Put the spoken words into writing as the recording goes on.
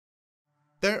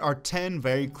There are 10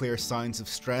 very clear signs of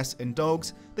stress in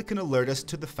dogs that can alert us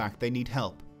to the fact they need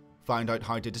help. Find out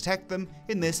how to detect them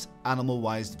in this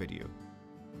AnimalWised video.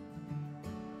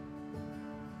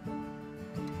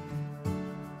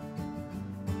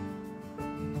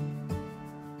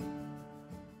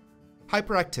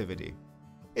 Hyperactivity.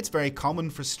 It's very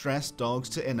common for stressed dogs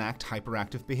to enact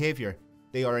hyperactive behaviour.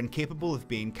 They are incapable of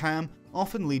being calm,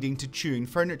 often leading to chewing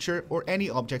furniture or any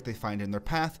object they find in their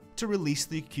path to release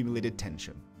the accumulated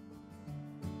tension.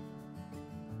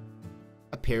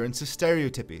 Appearance of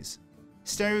stereotypies.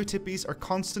 Stereotypies are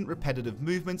constant repetitive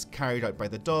movements carried out by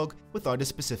the dog without a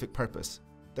specific purpose.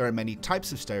 There are many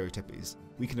types of stereotypies.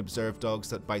 We can observe dogs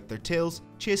that bite their tails,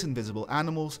 chase invisible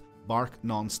animals, bark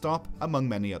non-stop, among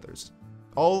many others.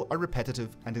 All are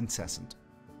repetitive and incessant.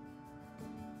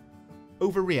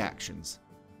 Overreactions.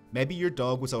 Maybe your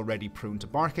dog was already prone to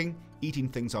barking, eating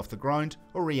things off the ground,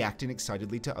 or reacting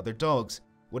excitedly to other dogs.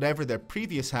 Whatever their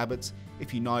previous habits,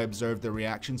 if you now observe their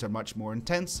reactions are much more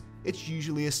intense, it's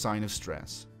usually a sign of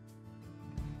stress.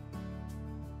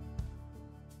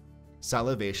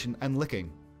 Salivation and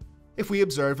licking. If we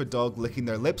observe a dog licking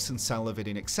their lips and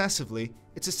salivating excessively,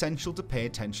 it's essential to pay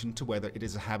attention to whether it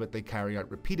is a habit they carry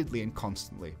out repeatedly and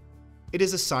constantly. It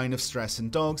is a sign of stress in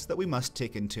dogs that we must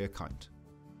take into account.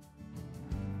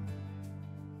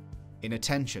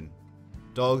 Inattention.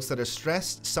 Dogs that are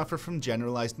stressed suffer from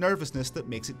generalized nervousness that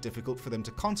makes it difficult for them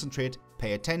to concentrate,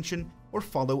 pay attention, or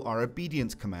follow our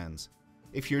obedience commands.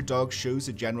 If your dog shows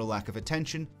a general lack of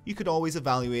attention, you could always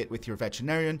evaluate with your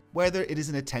veterinarian whether it is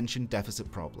an attention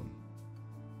deficit problem.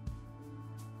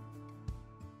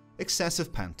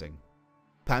 Excessive panting.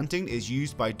 Panting is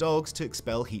used by dogs to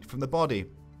expel heat from the body.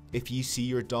 If you see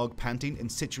your dog panting in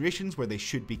situations where they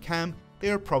should be calm, they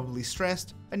are probably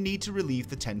stressed and need to relieve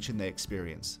the tension they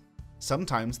experience.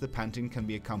 Sometimes the panting can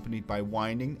be accompanied by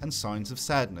whining and signs of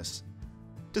sadness.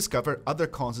 Discover other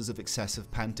causes of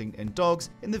excessive panting in dogs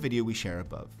in the video we share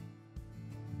above.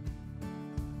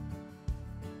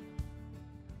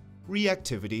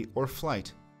 Reactivity or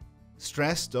flight.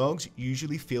 Stressed dogs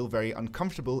usually feel very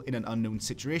uncomfortable in an unknown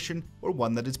situation or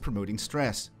one that is promoting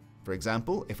stress. For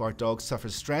example, if our dog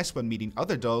suffers stress when meeting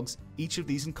other dogs, each of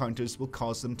these encounters will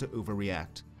cause them to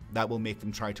overreact. That will make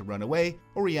them try to run away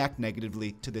or react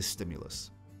negatively to this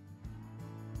stimulus.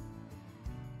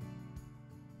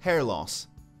 Hair loss.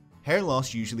 Hair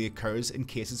loss usually occurs in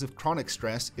cases of chronic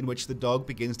stress in which the dog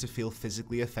begins to feel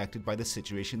physically affected by the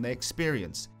situation they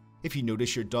experience. If you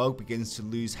notice your dog begins to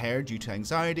lose hair due to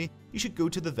anxiety, you should go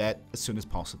to the vet as soon as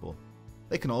possible.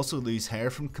 They can also lose hair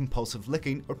from compulsive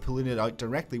licking or pulling it out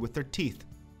directly with their teeth.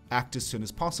 Act as soon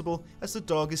as possible as the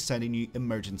dog is sending you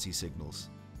emergency signals.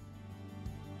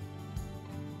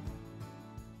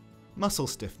 Muscle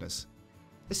stiffness.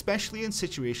 Especially in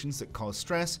situations that cause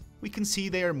stress, we can see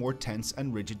they are more tense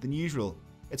and rigid than usual.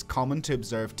 It's common to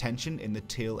observe tension in the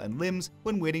tail and limbs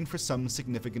when waiting for some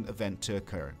significant event to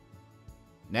occur.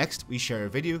 Next, we share a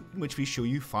video in which we show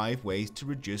you 5 ways to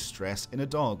reduce stress in a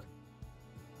dog.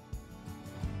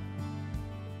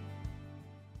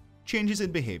 Changes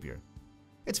in behaviour.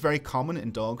 It's very common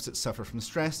in dogs that suffer from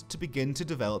stress to begin to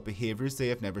develop behaviours they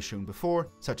have never shown before,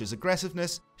 such as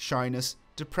aggressiveness, shyness,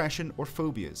 depression, or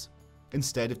phobias.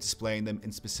 Instead of displaying them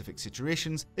in specific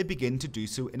situations, they begin to do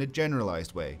so in a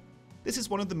generalised way. This is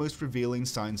one of the most revealing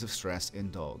signs of stress in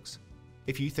dogs.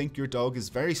 If you think your dog is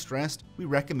very stressed, we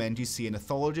recommend you see an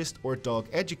ethologist or dog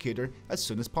educator as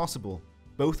soon as possible.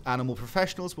 Both animal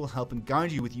professionals will help and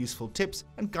guide you with useful tips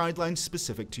and guidelines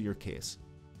specific to your case.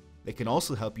 They can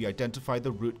also help you identify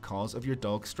the root cause of your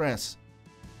dog's stress.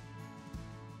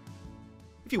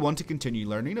 If you want to continue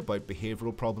learning about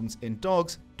behavioural problems in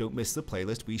dogs, don't miss the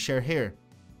playlist we share here.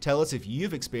 Tell us if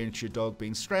you've experienced your dog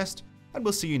being stressed, and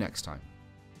we'll see you next time.